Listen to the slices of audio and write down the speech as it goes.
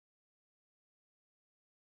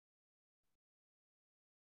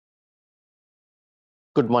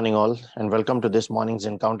Good morning, all, and welcome to this morning's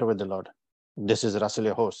encounter with the Lord. This is Russell,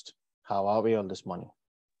 your host. How are we all this morning?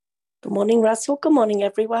 Good morning, Russell. Good morning,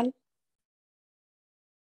 everyone.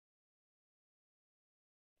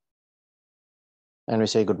 And we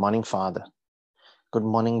say, Good morning, Father. Good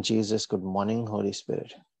morning, Jesus. Good morning, Holy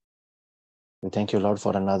Spirit. We thank you, Lord,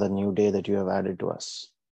 for another new day that you have added to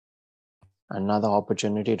us. Another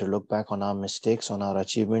opportunity to look back on our mistakes, on our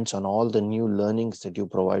achievements, on all the new learnings that you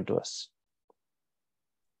provide to us.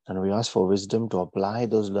 And we ask for wisdom to apply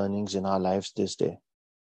those learnings in our lives this day,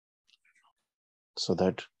 so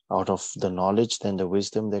that out of the knowledge and the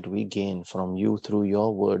wisdom that we gain from you through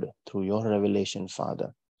your word, through your revelation,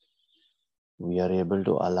 Father, we are able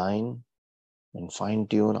to align and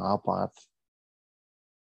fine-tune our path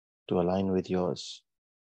to align with yours,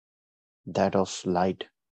 that of light,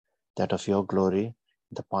 that of your glory,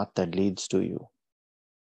 the path that leads to you.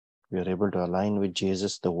 We are able to align with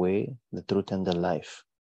Jesus, the way, the truth, and the life.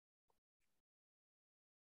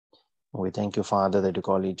 We thank you, Father, that you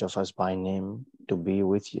call each of us by name to be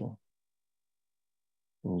with you.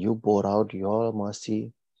 You pour out your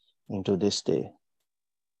mercy into this day.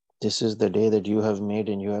 This is the day that you have made,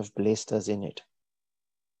 and you have placed us in it.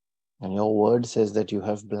 And your word says that you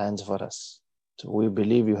have plans for us. So we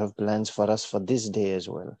believe you have plans for us for this day as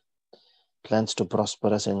well. Plans to prosper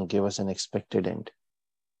us and give us an expected end.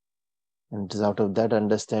 And it is out of that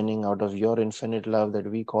understanding, out of your infinite love,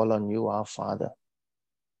 that we call on you, our Father.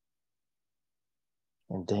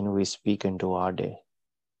 And then we speak into our day,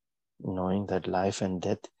 knowing that life and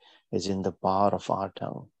death is in the power of our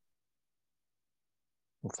tongue.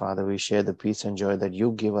 And Father, we share the peace and joy that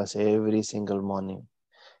you give us every single morning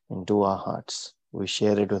into our hearts. We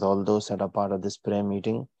share it with all those that are part of this prayer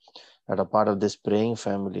meeting, that are part of this praying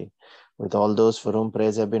family, with all those for whom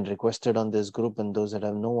prayers have been requested on this group and those that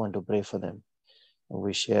have no one to pray for them. And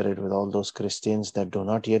we share it with all those Christians that do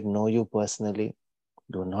not yet know you personally,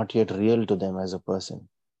 do not yet real to them as a person,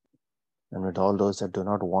 and with all those that do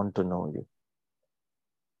not want to know you.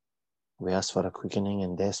 We ask for a quickening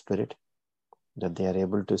in their spirit, that they are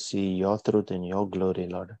able to see your truth and your glory,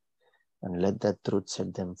 Lord, and let that truth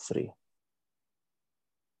set them free.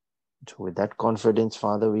 So with that confidence,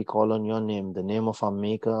 Father, we call on your name, the name of our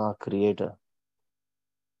Maker, our Creator,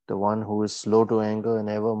 the one who is slow to anger and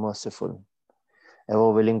ever merciful, ever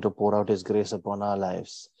willing to pour out his grace upon our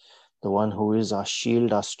lives, the one who is our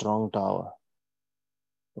shield, our strong tower,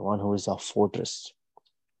 the one who is our fortress,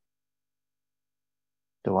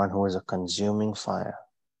 the one who is a consuming fire,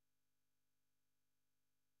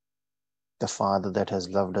 the Father that has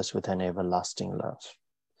loved us with an everlasting love.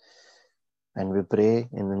 And we pray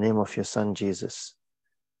in the name of your Son, Jesus,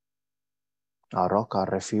 our rock, our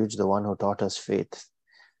refuge, the one who taught us faith,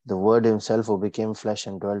 the Word himself who became flesh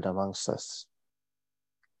and dwelt amongst us,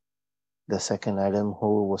 the second Adam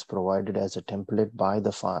who was provided as a template by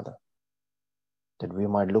the Father, that we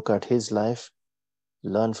might look at his life,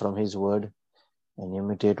 learn from his word, and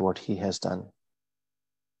imitate what he has done,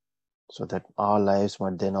 so that our lives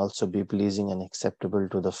might then also be pleasing and acceptable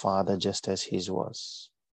to the Father, just as his was.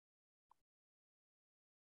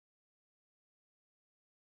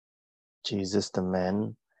 Jesus, the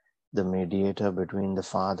man, the mediator between the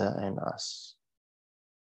Father and us.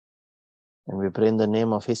 And we pray in the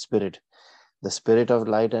name of his Spirit, the Spirit of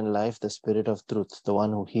light and life, the Spirit of truth, the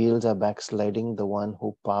one who heals our backsliding, the one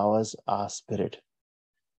who powers our spirit,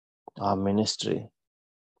 our ministry,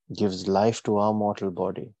 gives life to our mortal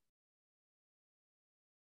body.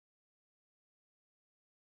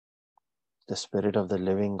 The Spirit of the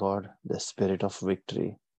living God, the Spirit of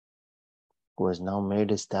victory, who has now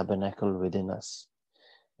made his tabernacle within us.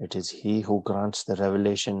 It is he who grants the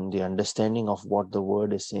revelation, the understanding of what the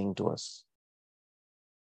word is saying to us.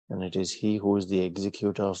 And it is he who is the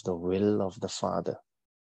executor of the will of the Father.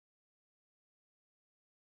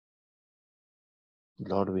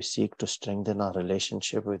 Lord, we seek to strengthen our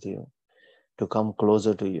relationship with you, to come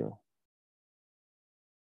closer to you.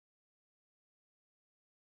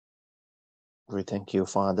 We thank you,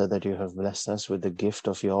 Father, that you have blessed us with the gift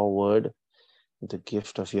of your word, with the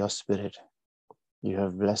gift of your Spirit. You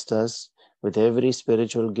have blessed us with every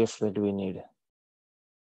spiritual gift that we need,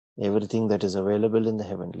 everything that is available in the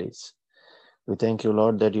heavenlies. We thank you,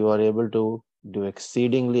 Lord, that you are able to do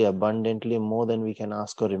exceedingly abundantly more than we can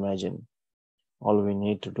ask or imagine. All we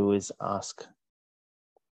need to do is ask.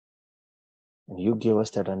 And you give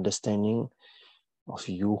us that understanding of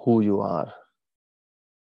you, who you are.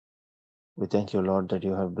 We thank you, Lord, that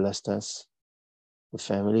you have blessed us with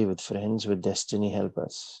family, with friends, with destiny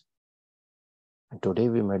helpers. And today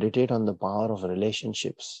we meditate on the power of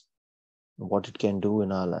relationships, and what it can do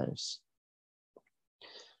in our lives.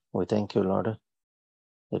 We thank you, Lord,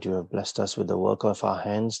 that you have blessed us with the work of our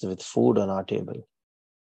hands, with food on our table,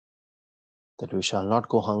 that we shall not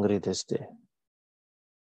go hungry this day.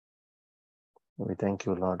 We thank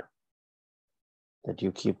you, Lord, that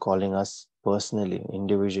you keep calling us personally,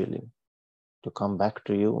 individually, to come back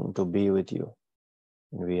to you and to be with you.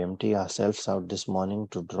 And we empty ourselves out this morning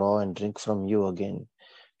to draw and drink from you again,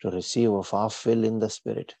 to receive of our fill in the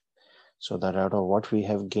Spirit, so that out of what we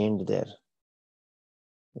have gained there,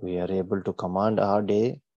 we are able to command our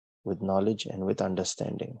day with knowledge and with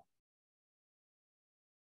understanding.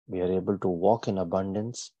 We are able to walk in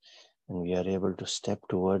abundance, and we are able to step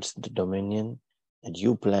towards the dominion that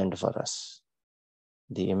you planned for us,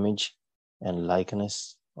 the image and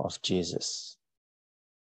likeness of Jesus.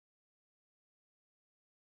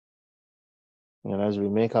 And as we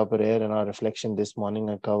make our prayer and our reflection this morning,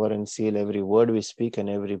 I cover and seal every word we speak and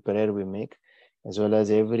every prayer we make, as well as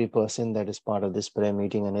every person that is part of this prayer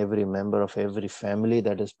meeting and every member of every family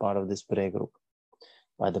that is part of this prayer group,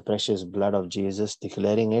 by the precious blood of Jesus,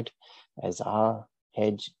 declaring it as our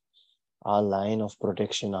hedge, our line of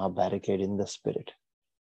protection, our barricade in the Spirit.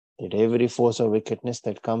 That every force of wickedness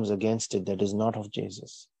that comes against it that is not of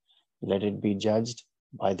Jesus, let it be judged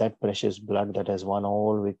by that precious blood that has won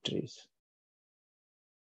all victories.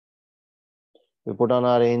 We put on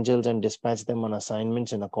our angels and dispatch them on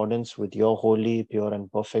assignments in accordance with your holy, pure,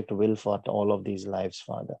 and perfect will for all of these lives,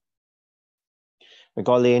 Father. We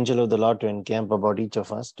call the angel of the Lord to encamp about each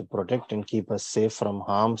of us, to protect and keep us safe from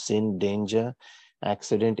harm, sin, danger,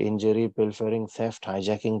 accident, injury, pilfering, theft,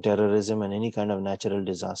 hijacking, terrorism, and any kind of natural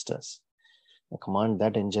disasters. I command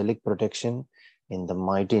that angelic protection in the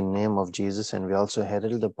mighty name of Jesus, and we also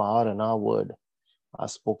herald the power in our word, our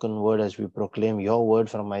spoken word, as we proclaim your word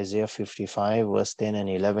from Isaiah 55, verse 10 and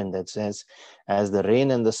 11, that says, as the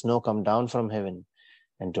rain and the snow come down from heaven,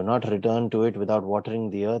 and do not return to it without watering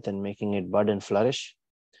the earth and making it bud and flourish,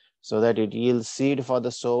 so that it yields seed for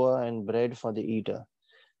the sower and bread for the eater,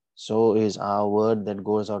 so is our word that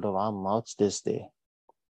goes out of our mouths this day.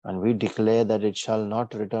 And we declare that it shall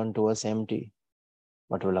not return to us empty,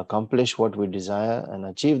 but will accomplish what we desire and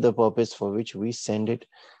achieve the purpose for which we send it,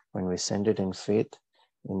 when we send it in faith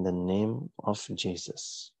in the name of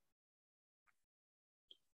Jesus.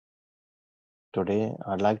 Today,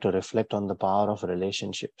 I'd like to reflect on the power of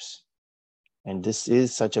relationships. And this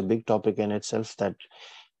is such a big topic in itself that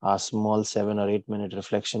our small 7 or 8 minute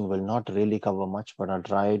reflection will not really cover much, but I'll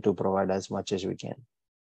try to provide as much as we can.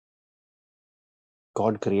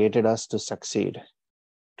 God created us to succeed,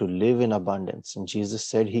 to live in abundance. And Jesus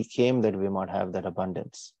said he came that we might have that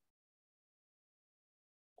abundance.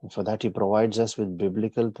 And for that, he provides us with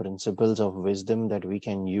biblical principles of wisdom that we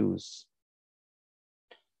can use.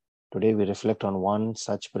 Today, we reflect on one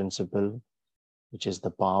such principle, which is the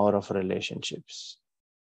power of relationships.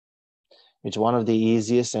 It's one of the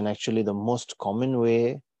easiest and actually the most common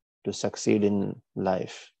way to succeed in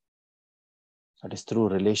life. That is through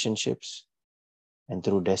relationships and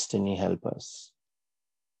through destiny helpers.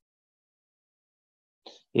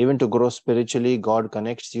 Even to grow spiritually, God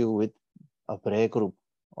connects you with a prayer group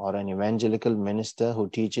or an evangelical minister who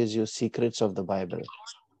teaches you secrets of the Bible,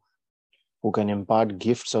 who can impart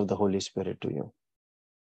gifts of the Holy Spirit to you.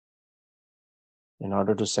 In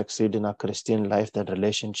order to succeed in our Christian life, that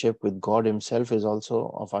relationship with God himself is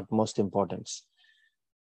also of utmost importance.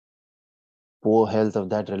 Poor health of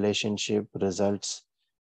that relationship results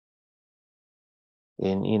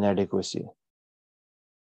in inadequacy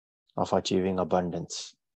of achieving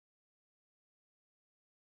abundance.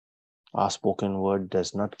 Our spoken word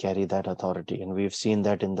does not carry that authority, and we've seen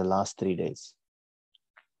that in the last 3 days.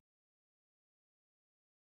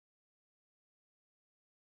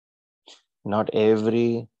 Not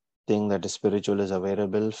everything that is spiritual is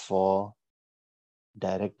available for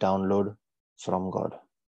direct download from God.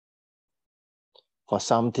 For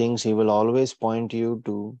some things, he will always point you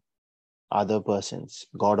to other persons.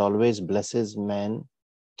 God always blesses man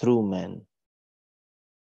through man.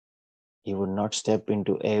 He would not step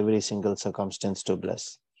into every single circumstance to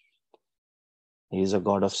bless. He is a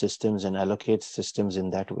God of systems and allocates systems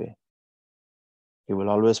in that way. He will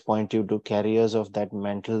always point you to carriers of that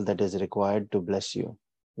mantle that is required to bless you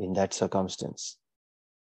in that circumstance.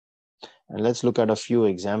 And let's look at a few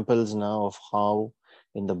examples now of how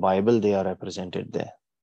in the Bible they are represented there.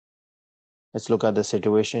 Let's look at the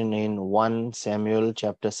situation in 1 Samuel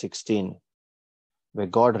chapter 16, where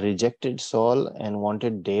God rejected Saul and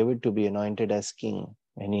wanted David to be anointed as king,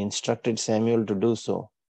 and he instructed Samuel to do so.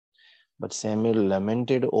 But Samuel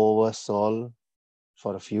lamented over Saul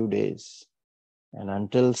for a few days. And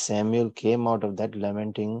until Samuel came out of that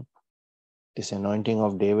lamenting, this anointing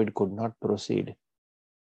of David could not proceed.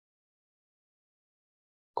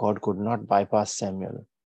 God could not bypass Samuel.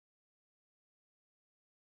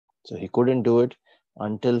 So he couldn't do it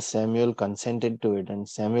until Samuel consented to it, and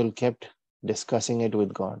Samuel kept discussing it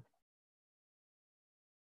with God.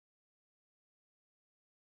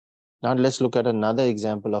 Now let's look at another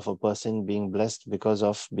example of a person being blessed because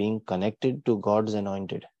of being connected to God's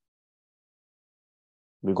anointed.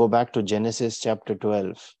 We go back to Genesis chapter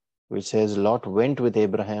 12, which says Lot went with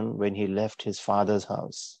Abraham when he left his father's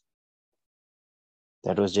house.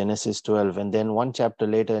 That was Genesis 12. And then one chapter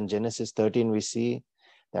later in Genesis 13, we see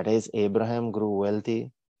that as Abraham grew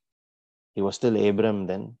wealthy, he was still Abram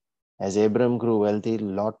then. As Abram grew wealthy,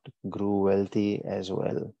 Lot grew wealthy as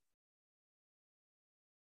well.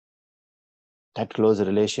 That close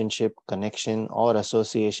relationship, connection, or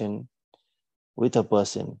association with a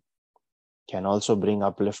person can also bring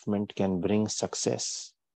upliftment, can bring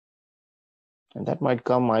success. And that might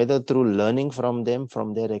come either through learning from them,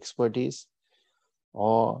 from their expertise,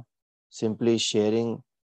 or simply sharing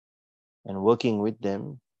and working with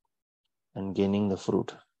them and gaining the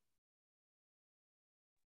fruit.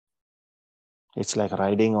 It's like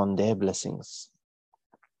riding on their blessings.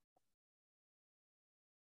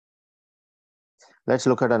 Let's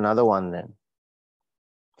look at another one then,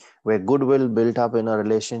 where goodwill built up in a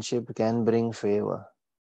relationship can bring favor.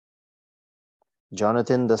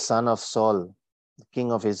 Jonathan, the son of Saul, the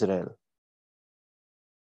king of Israel,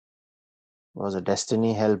 was a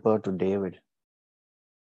destiny helper to David.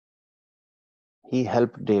 He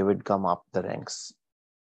helped David come up the ranks.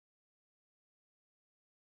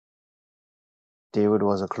 David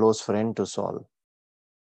was a close friend to Saul.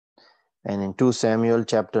 And in 2 Samuel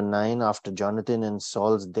chapter 9, after Jonathan and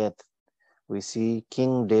Saul's death, we see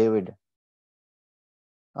King David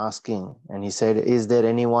asking, and he said, "Is there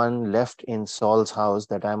anyone left in Saul's house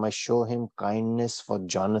that I might show him kindness for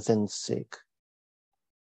Jonathan's sake?"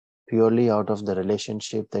 Purely out of the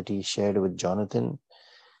relationship that he shared with Jonathan,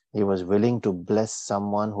 he was willing to bless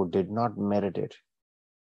someone who did not merit it.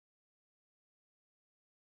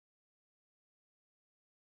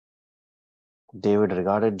 David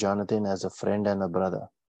regarded Jonathan as a friend and a brother.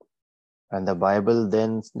 And the Bible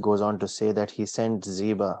then goes on to say that he sent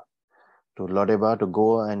Ziba to Lodebar to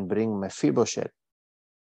go and bring Mephibosheth,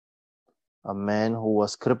 a man who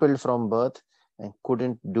was crippled from birth and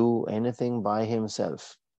couldn't do anything by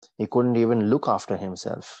himself. He couldn't even look after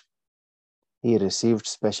himself. He received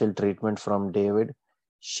special treatment from David,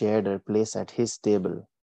 shared a place at his table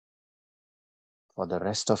for the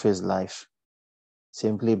rest of his life,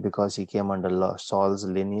 simply because he came under Saul's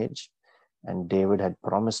lineage and David had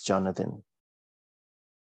promised Jonathan.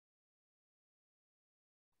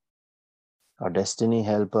 A destiny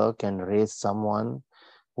helper can raise someone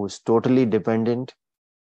who is totally dependent,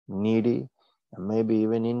 needy, and maybe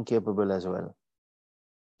even incapable as well.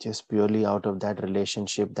 Just purely out of that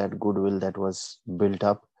relationship, that goodwill that was built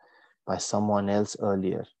up by someone else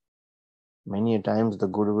earlier. Many times the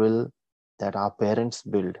goodwill that our parents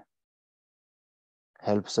build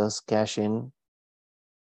helps us cash in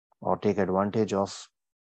or take advantage of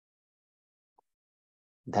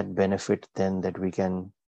that benefit then that we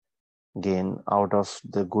can gain out of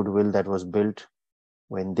the goodwill that was built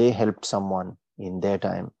when they helped someone in their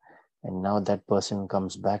time, and now that person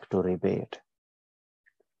comes back to repay it.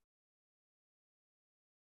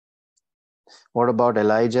 What about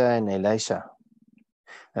Elijah and Elisha?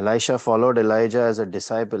 Elisha followed Elijah as a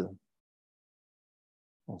disciple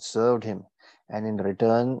and served him. And in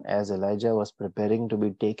return, as Elijah was preparing to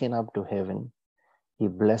be taken up to heaven, he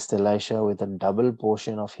blessed Elisha with a double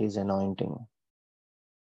portion of his anointing.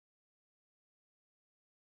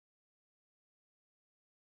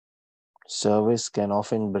 Service can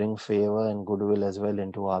often bring favor and goodwill as well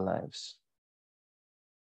into our lives.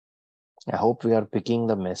 I hope we are picking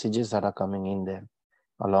the messages that are coming in there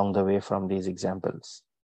along the way from these examples.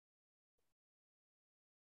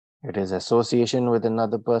 It is association with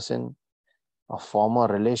another person, a former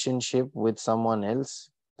relationship with someone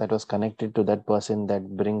else that was connected to that person that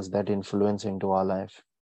brings that influence into our life.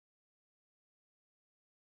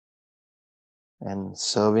 And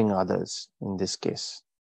serving others in this case.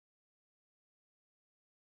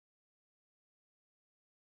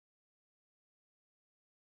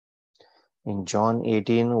 In John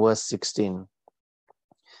 18 verse 16,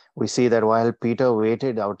 we see that while Peter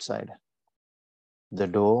waited outside the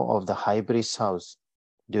door of the high priest's house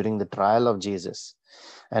during the trial of Jesus,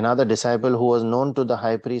 another disciple who was known to the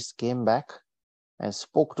high priest came back and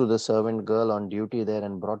spoke to the servant girl on duty there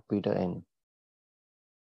and brought Peter in.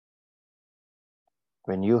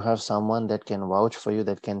 When you have someone that can vouch for you,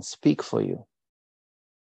 that can speak for you,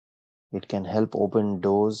 it can help open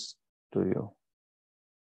doors to you.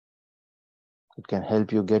 It can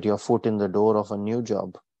help you get your foot in the door of a new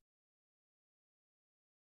job.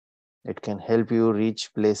 It can help you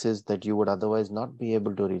reach places that you would otherwise not be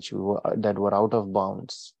able to reach, that were out of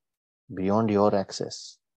bounds, beyond your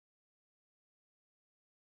access.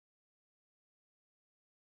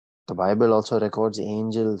 The Bible also records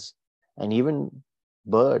angels and even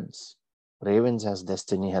birds, ravens as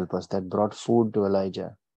destiny helpers that brought food to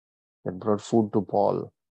Elijah, that brought food to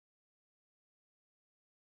Paul.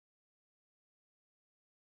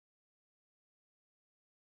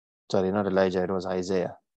 Sorry, not Elijah, it was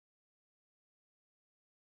Isaiah.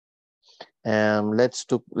 Let's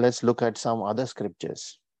look at some other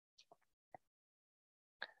scriptures.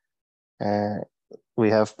 We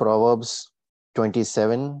have Proverbs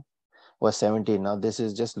 27, verse 17. Now, this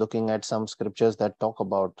is just looking at some scriptures that talk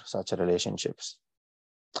about such relationships.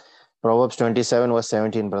 Proverbs 27, verse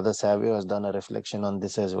 17. Brother Savio has done a reflection on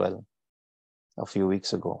this as well a few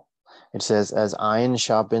weeks ago. It says, as iron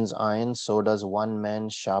sharpens iron, so does one man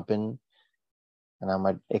sharpen. And I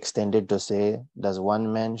might extend it to say, does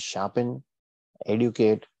one man sharpen,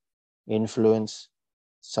 educate, influence,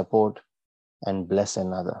 support, and bless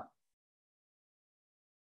another?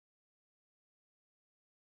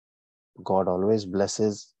 God always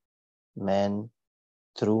blesses man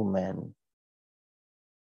through man.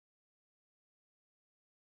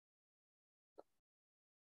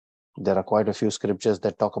 There are quite a few scriptures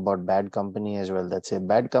that talk about bad company as well, that say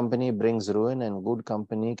bad company brings ruin and good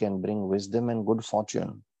company can bring wisdom and good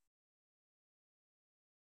fortune.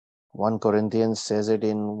 1 Corinthians says it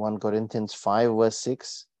in 1 Corinthians 5 verse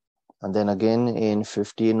 6 and then again in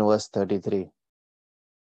 15 verse 33.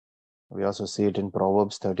 We also see it in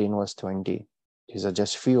Proverbs 13 verse 20. These are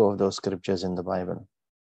just few of those scriptures in the Bible.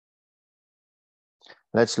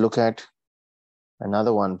 Let's look at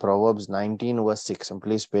another one, Proverbs 19 verse 6, and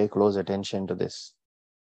please pay close attention to this.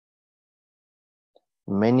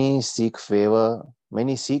 Many seek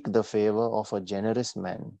the favor of a generous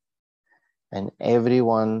man, and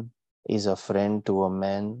everyone is a friend to a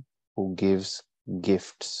man who gives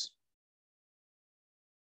gifts.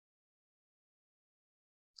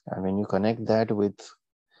 And when you connect that with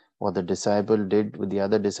what the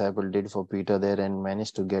other disciple did for Peter there and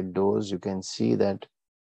managed to get doors, you can see that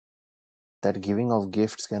giving of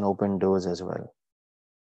gifts can open doors as well.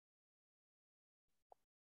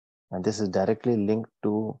 And this is directly linked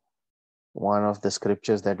to one of the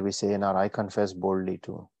scriptures that we say in our I Confess Boldly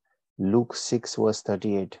too. Luke 6 verse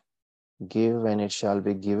 38. Give and it shall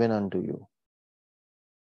be given unto you.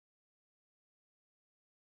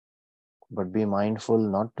 But be mindful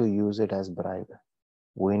not to use it as bribe.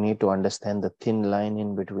 We need to understand the thin line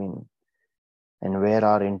in between and where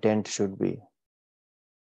our intent should be.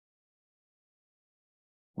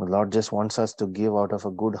 The Lord just wants us to give out of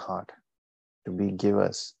a good heart, to be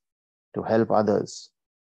givers, to help others.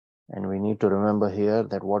 And we need to remember here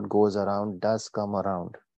that what goes around does come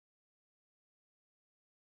around.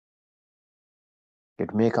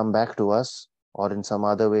 It may come back to us, or in some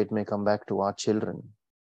other way it may come back to our children.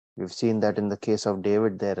 We've seen that in the case of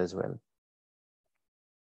David there as well.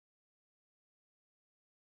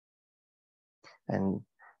 And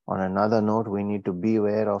on another note, we need to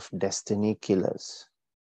beware of destiny killers.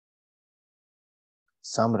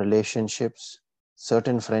 Some relationships,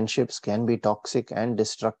 certain friendships can be toxic and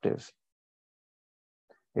destructive.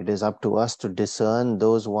 It is up to us to discern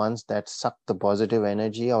those ones that suck the positive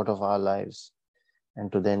energy out of our lives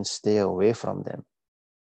and to then stay away from them.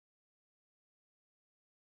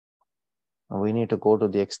 And we need to go to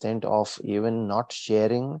the extent of even not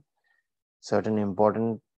sharing certain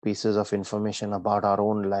important pieces of information about our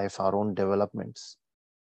own life, our own developments.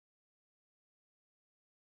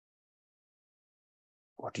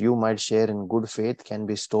 What you might share in good faith can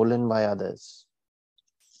be stolen by others.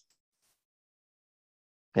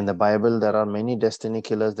 In the Bible, there are many destiny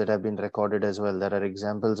killers that have been recorded as well. There are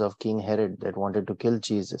examples of King Herod that wanted to kill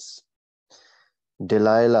Jesus.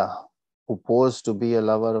 Delilah, who posed to be a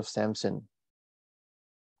lover of Samson,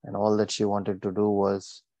 and all that she wanted to do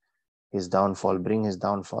was his downfall, bring his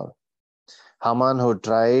downfall. Haman, who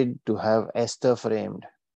tried to have Esther framed.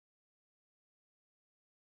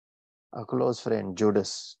 A close friend,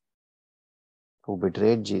 Judas, who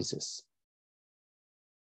betrayed Jesus.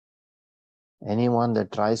 Anyone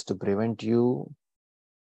that tries to prevent you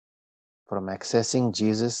from accessing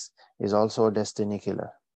Jesus is also a destiny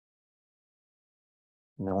killer.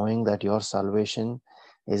 Knowing that your salvation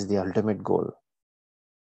is the ultimate goal.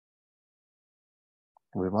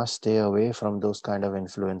 We must stay away from those kind of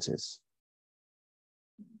influences.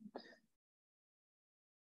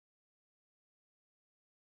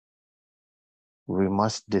 We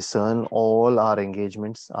must discern all our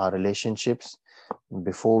engagements, our relationships,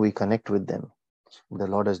 before we connect with them. The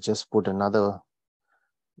Lord has just put another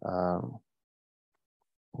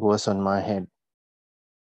verse on my head,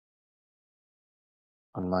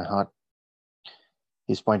 on my heart.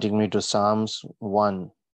 He's pointing me to Psalms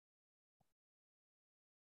 1.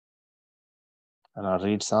 And I'll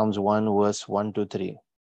read Psalms 1, verse 1 to 3.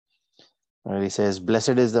 Where he says,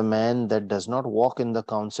 "Blessed is the man that does not walk in the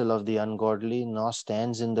counsel of the ungodly, nor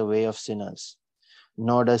stands in the way of sinners,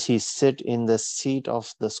 nor does he sit in the seat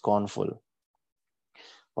of the scornful.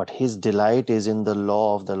 But his delight is in the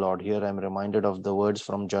law of the Lord." Here I'm reminded of the words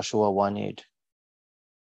from Joshua 1:8.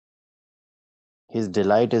 His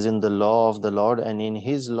delight is in the law of the Lord, and in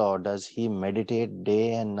his law does he meditate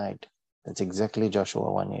day and night. That's exactly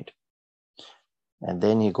Joshua 1:8. And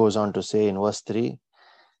then he goes on to say in verse 3,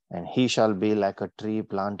 "And he shall be like a tree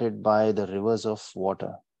planted by the rivers of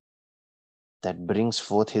water, that brings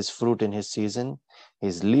forth his fruit in his season.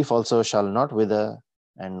 His leaf also shall not wither,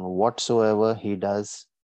 and whatsoever he does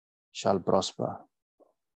shall prosper."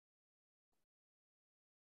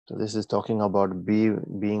 So this is talking about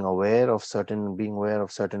being aware of certain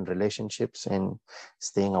relationships and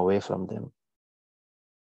staying away from them.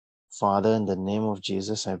 Father, in the name of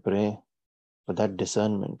Jesus, I pray for that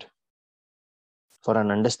discernment, for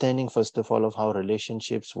an understanding, first of all, of how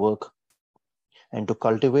relationships work, and to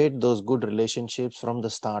cultivate those good relationships from the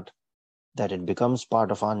start, that it becomes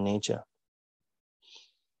part of our nature.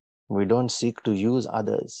 We don't seek to use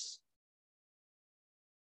others,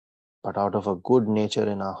 but out of a good nature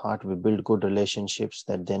in our heart, we build good relationships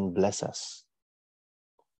that then bless us.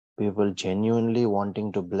 People genuinely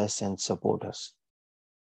wanting to bless and support us.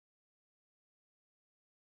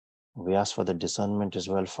 We ask for the discernment as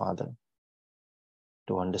well, Father,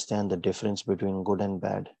 to understand the difference between good and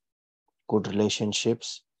bad, good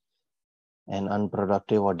relationships and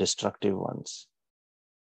unproductive or destructive ones,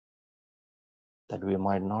 that we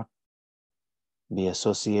might not be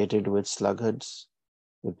associated with sluggards,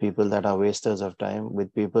 with people that are wasters of time,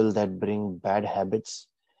 with people that bring bad habits,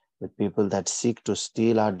 with people that seek to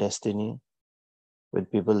steal our destiny, with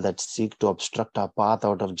people that seek to obstruct our path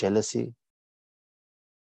out of jealousy.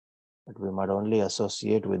 But we might only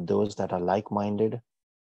associate with those that are like-minded,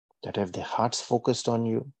 that have their hearts focused on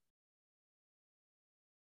you,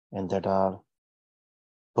 and that are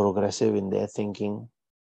progressive in their thinking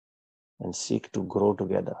and seek to grow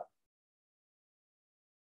together.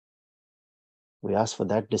 We ask for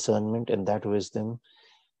that discernment and that wisdom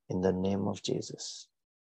in the name of Jesus.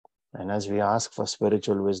 And as we ask for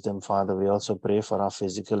spiritual wisdom, Father, we also pray for our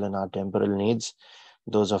physical and our temporal needs,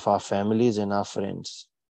 those of our families and our friends.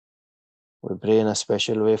 We pray in a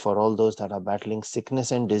special way for all those that are battling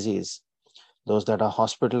sickness and disease, those that are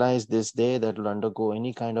hospitalized this day that will undergo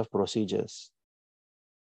any kind of procedures.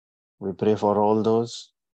 We pray for all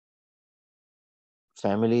those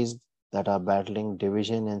families that are battling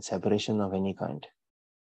division and separation of any kind.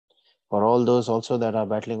 For all those also that are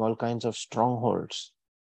battling all kinds of strongholds,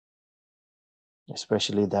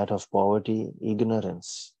 especially that of poverty,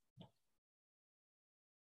 ignorance,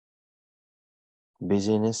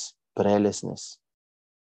 busyness, prayerlessness,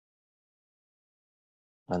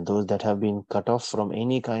 and those that have been cut off from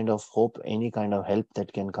any kind of hope, any kind of help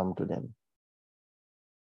that can come to them.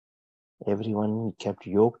 Everyone kept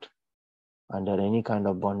yoked under any kind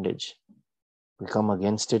of bondage. We come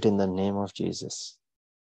against it in the name of Jesus.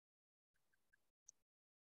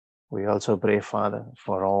 We also pray, Father,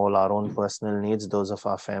 for all our own personal needs, those of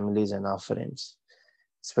our families and our friends,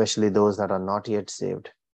 especially those that are not yet saved,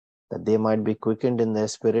 that they might be quickened in their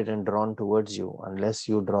spirit and drawn towards you. Unless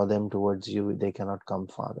you draw them towards you, they cannot come,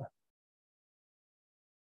 Father.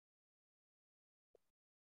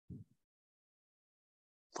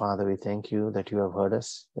 Father, we thank you that you have heard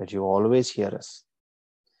us, that you always hear us.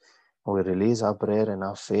 We release our prayer and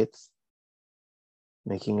our faith,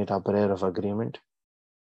 making it our prayer of agreement,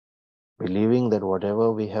 believing that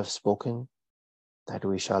whatever we have spoken, that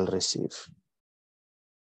we shall receive.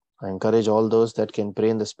 I encourage all those that can pray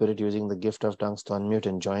in the Spirit using the gift of tongues to unmute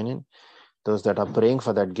and join in. Those that are praying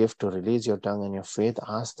for that gift to release your tongue and your faith,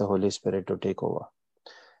 ask the Holy Spirit to take over.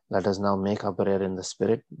 Let us now make our prayer in the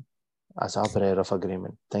Spirit as our prayer of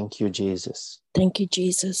agreement. Thank you, Jesus. Thank you,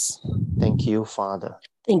 Jesus. Thank you, Father.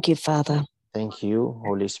 Thank you, Father. Thank you,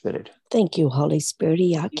 Holy Spirit. Thank you, Holy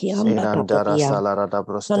Spirit. Sirandara salarada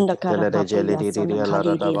broste kelere jeli diria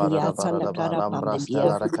larada barada barada balambra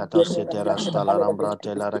stellara catositera stalarambra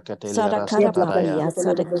telara cateliara stataraya.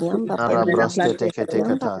 Nara broste teke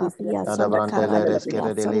tekata. Nada brandele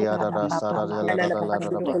rescere delia da sara della da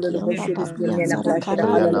larada.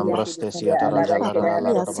 Kriya nambroste siatara jalara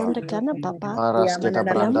larada. Arasketa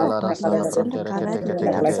brandala rastala brontere kete kete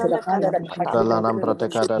kete. Dalanam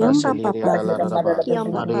protekada rasiliria dalaraba.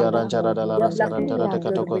 Maria ranjara dalara sarantara de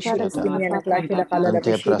katokoskiata.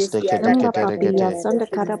 Ante praste kete kete regete.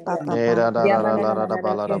 Nera dalara larada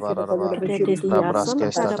balara baraba.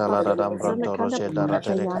 Rabraske stata laradam bronto roche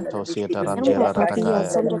darate de katosieta ranjela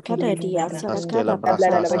ratakaya. Askela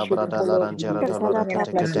brasta sabrada laranjera tolora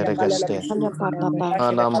kete kete regeste.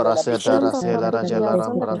 Anambra seta rasela ranjela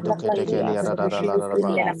rambranto kete kelia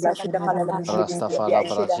dalaraba. Rastafala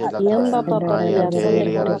Brazilata Ayante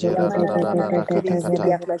Elia Rajera Kata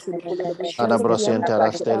Kata Ada Brosienta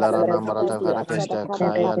Rastela Ranamrata Karakesta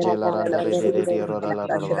Kaya Jela Randare de Roda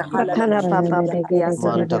Larava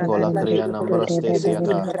Manta Cola Kriya Nambroste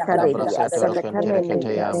Siata Ada Braseta Rokentere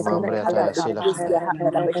Ketea Mambriata Silakaya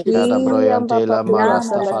Ada Broyantela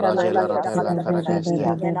Marasta Farajela Ratela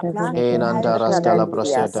Karakeste Enandaras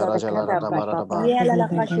Calabroseta Rajala Radabaradaba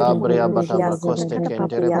Abria Batabra Coste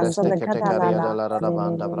Kentere Breste Ketekaria de la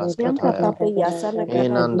Radabanda Braskataya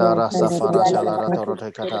Enanda Rasta Farashala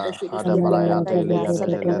Ratorotekata Ada Bryante Lia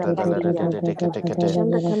de Ketekete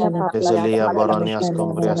Bezilia Baronias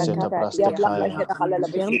Cumbria Seta Brastekaya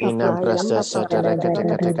Inem Preste Seta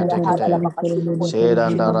Reketekete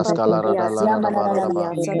Sedanda Raskala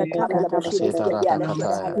Radala Seta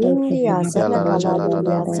Ratakataya Yala Rajala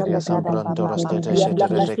Rada Miria Sampranto Rostete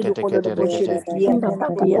Rekete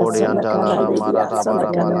Orientala Marada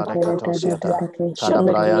Barabala Recatosiata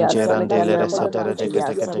Cadabrayan Cherandele Resetere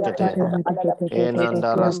Tekete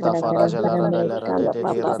Enanda Rasta Farajala Radala de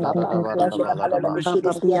Radada Baladaba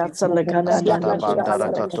Astata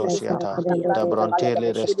Bandara Catosiata Da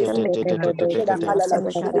Brontele Restete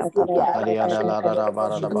Ariada Lara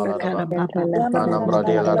Barada Baladaba Anambra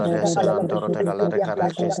de la de Serantoro Tegala de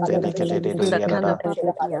Caractiste de Ketirada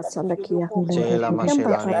Sela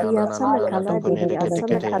Mashelani Anana Tokuni de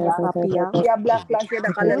Ketekete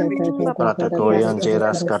Pratakoyan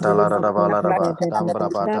Jeras Catalara da Baladaba, Dambra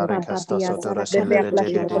Batare Casta Sotora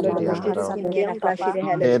Celerity de Antero,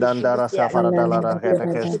 Edandara Safara Dalara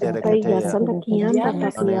Catakeste de Catea,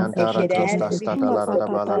 Aniantara Tosta Statalara da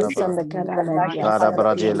Baladaba, Gada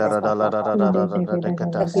Bragila da de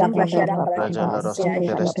Catas, Rajalaros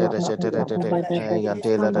Terestere,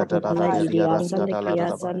 Yantela de Diaras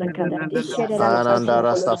Catalara,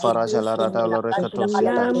 Anandara Stafara Jalara da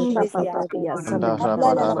Loricatosiata. Anda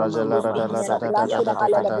rabada rajala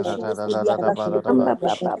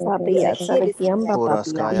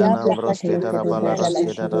Puraskaya nambroste darabala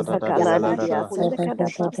raske da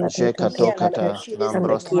Jekato kata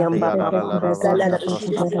lambroste yarara brosta la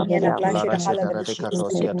rasheta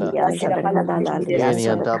radicatosiata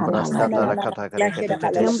Enianta brasta la kata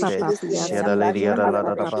karekete Shera lady la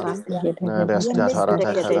Descata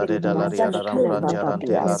rata kala de dalaria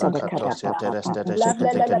rambranjarante la rakatosia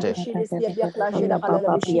tereste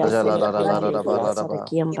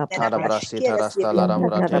Ada brasita rasta la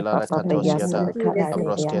rambrate la recatosiata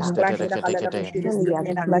abroske kete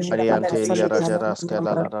Ariante lia rajaraska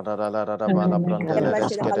la bala brandele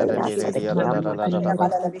reskete de dia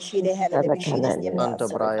Anta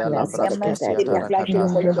braya la braske siata rakata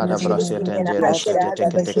ada brasete enjereste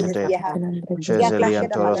tekete Jezelian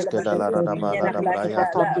toroske da la bala da braya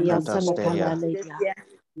kata stehia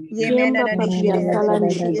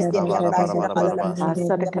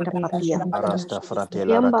Arasta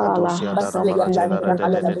fratela rakatosia da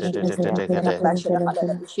rabarajela de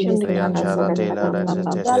Rianchara tela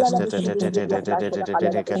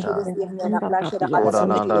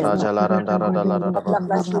Urananda rajala randa radaba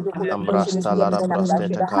Ambrasta lara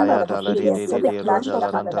brasteta kaya dala di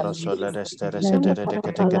rajala randa rasola restere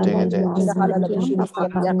kete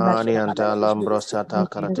Anianta lambrosata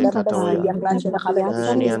karate katoya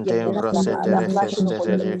Aniante brosete refeste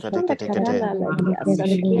kete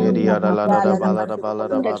Yedia da bala da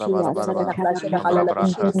bara Ambra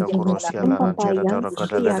braka to kurosia la ranchera to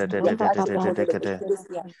rokota de kete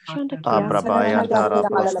Abra bayantara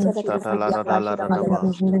prostata la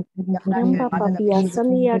ba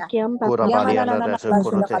Kura baliana de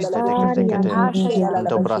kuroteste kete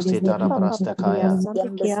Anto brastita da brasta kaya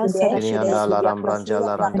Inianda la rambranja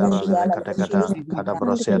la randara de kata kada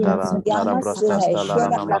brosia dara nara brostasta la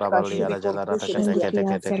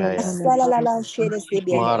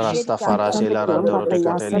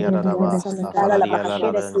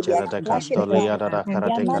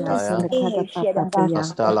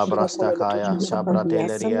Astala brasta kaya, shabra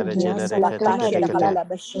teleria regele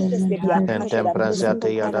Temperanzate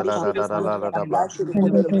yada da da da da da da da ba.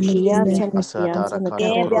 Asatara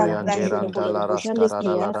kato proyan jeranta la raskara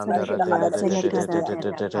da la randa da de de de de de de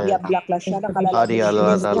de de de. Adia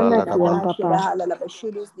la da la la da ba.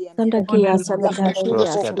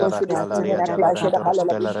 Rosketa da kalaria jala rento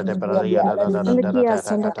rostela de peraria da da da da da da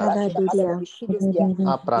da da da.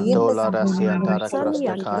 Aprato la rasianta da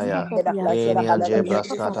krasta kaya. Enian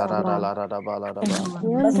jebraskata da da la da da ba la da ba.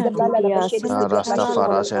 Rasta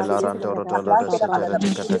farase la ranto rotola da sete de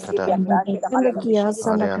tikata kata.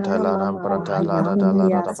 Arianta la ramprata la da da la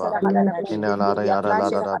da da ba. Ina la da yada la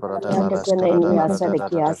da da brata la raskara da la da da da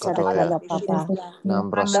da kotoya.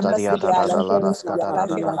 Nambrasta diata da da la raskata da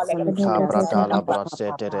da da. Abrata la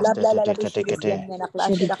braste te reste te tikate kate.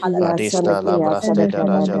 Adista la braste da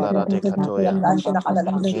da jala da te katoya.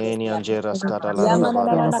 Enian jeraskata la da da ba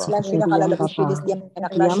la da ba.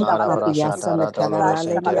 Ara brashata da da la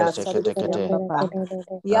rosente reste kate kate.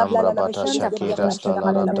 Ambrabata Shakira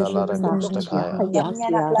Stalaranta Larakostakaya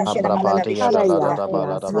Abrabati Yada Lada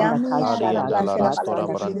Baladaba Adi and Dalaras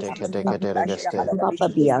Korambrante Kete Regeste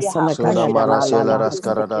Suna Marasela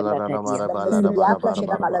Raskarada Ranamara Balada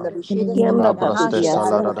Barabaraba Abraste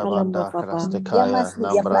Salarada Banda Krastekaya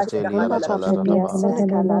Nambratelia Jaladaba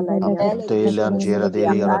Aptelian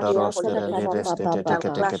Geradelia Radaroste Reste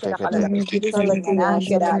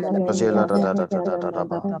Azela Dadaba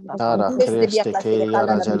Tara Christe Keria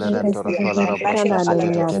Rajalarento Palara Brosta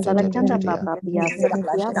Setetetetetetetia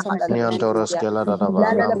Niantoros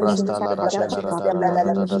Keladaba Lambrasta La Rashela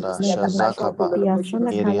Radada Shazakaba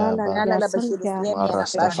Iriaba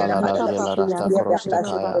Marasta Falada Jela Rasta Krosta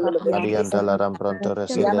Kaya Adiantala Rampronto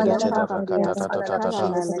Resile Cetera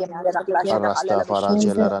Catatata Arasta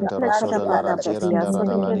Farajela Rantoro Sola Ranjiranda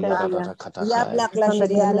Radalaria Rada Katakaya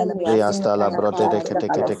Riasta La Brote de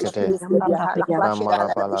Kete Namara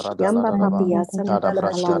Balara Daladaba Tada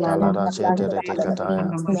Brashkata La Rachete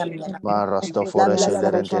Retekataya Marasto Foreshe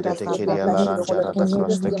Lerente de Kiria La Ranjara da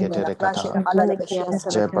Crosta Kete Kata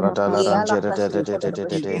Jeprata La Ranjere de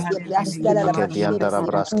Kediantara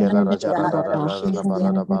Braskela Rajara Balada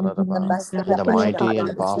in the mighty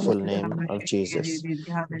and powerful name of Jesus.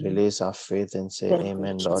 Release our faith and say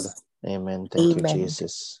Amen, Lord. Amen. Thank you,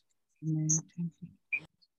 Jesus.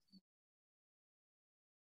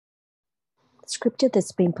 Scripture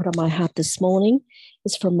that's been put on my heart this morning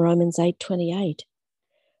is from Romans 8:28.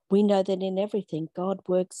 We know that in everything God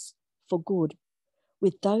works for good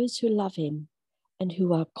with those who love him and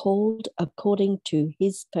who are called according to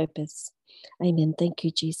his purpose. Amen. Thank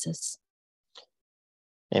you, Jesus.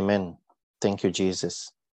 Amen. Thank you,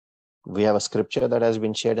 Jesus. We have a scripture that has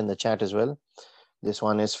been shared in the chat as well. This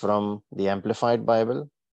one is from the Amplified Bible,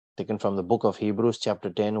 taken from the book of Hebrews chapter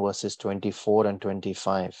 10, verses 24 and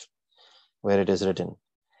 25. Where it is written,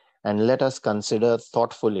 and let us consider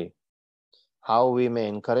thoughtfully how we may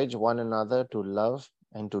encourage one another to love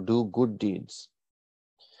and to do good deeds,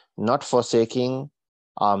 not forsaking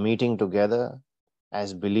our meeting together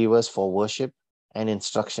as believers for worship and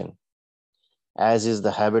instruction, as is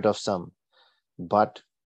the habit of some, but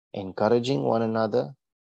encouraging one another,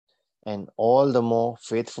 and all the more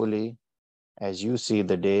faithfully as you see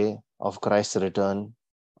the day of Christ's return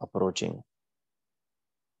approaching.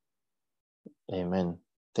 Amen.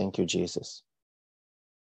 Thank you, Jesus.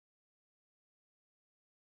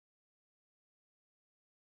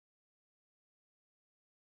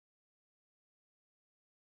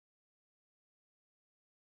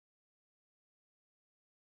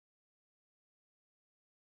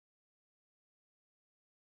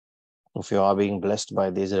 If you are being blessed by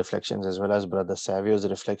these reflections, as well as Brother Savio's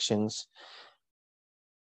reflections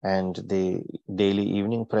and the daily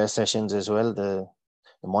evening prayer sessions as well, the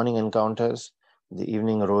morning encounters, the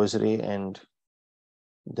evening rosary, and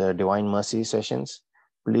the Divine Mercy sessions,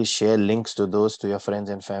 please share links to those to your friends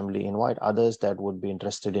and family. Invite others that would be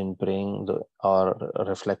interested in praying or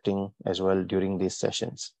reflecting as well during these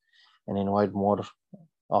sessions. And invite more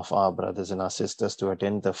of our brothers and our sisters to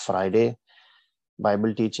attend the Friday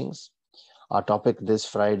Bible teachings. Our topic this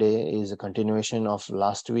Friday is a continuation of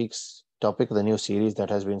last week's topic, the new series that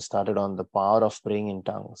has been started on the power of praying in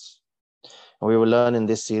tongues. And we will learn in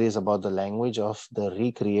this series about the language of the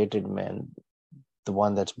recreated man, the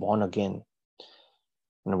one that's born again,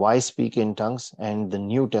 and why speak in tongues and the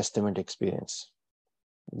New Testament experience.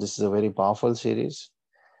 This is a very powerful series,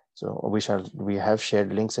 So we have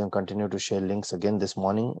shared links and continue to share links again this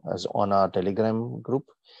morning as on our Telegram group.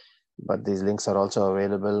 But these links are also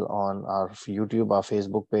available on our YouTube, our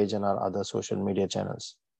Facebook page, and our other social media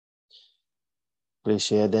channels. Please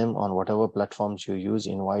share them on whatever platforms you use.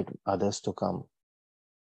 Invite others to come.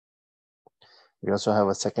 We also have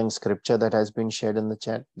a second scripture that has been shared in the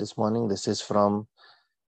chat this morning. This is from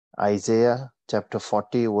Isaiah chapter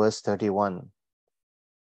 40, verse 31,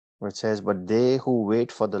 which says, "But they who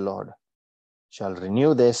wait for the Lord shall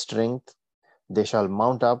renew their strength. They shall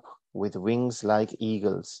mount up with wings like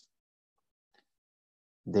eagles.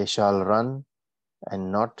 They shall run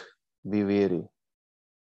and not be weary.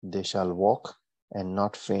 They shall walk and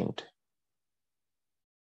not faint."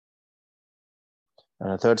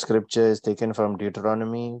 And the third scripture is taken from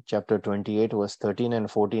Deuteronomy chapter 28, verse 13 and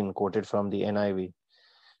 14, quoted from the NIV,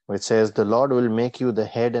 which says, "The Lord will make you the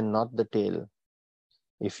head and not the tail.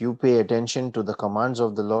 If you pay attention to the commands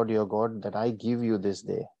of the Lord your God that I give you this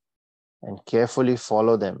day, and carefully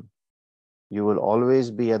follow them, you will always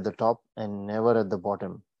be at the top and never at the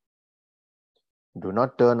bottom. Do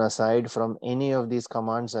not turn aside from any of these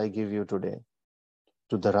commands I give you today,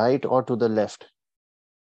 to the right or to the left,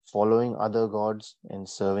 following other gods and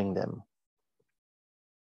serving them."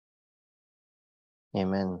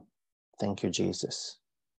 Amen. Thank you, Jesus.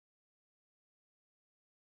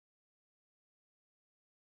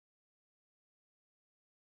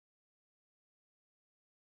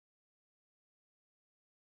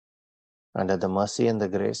 Under the mercy and the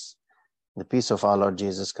grace, the peace of our Lord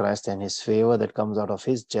Jesus Christ and his favor that comes out of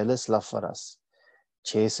his jealous love for us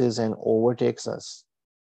chases and overtakes us,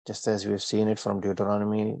 just as we've seen it from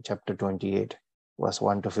Deuteronomy chapter 28, verse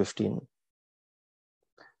 1 to 15.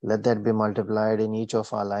 Let that be multiplied in each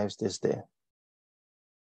of our lives this day,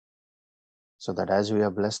 so that as we are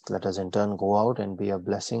blessed, let us in turn go out and be a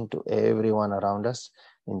blessing to everyone around us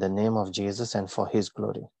in the name of Jesus and for his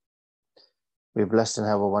glory. Be blessed and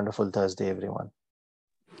have a wonderful Thursday, everyone.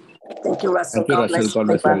 Thank you, Russell. Thank you, Russell. God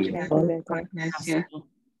bless you. God bless you.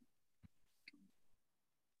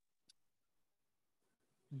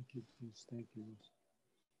 Thank you, please. Thank you.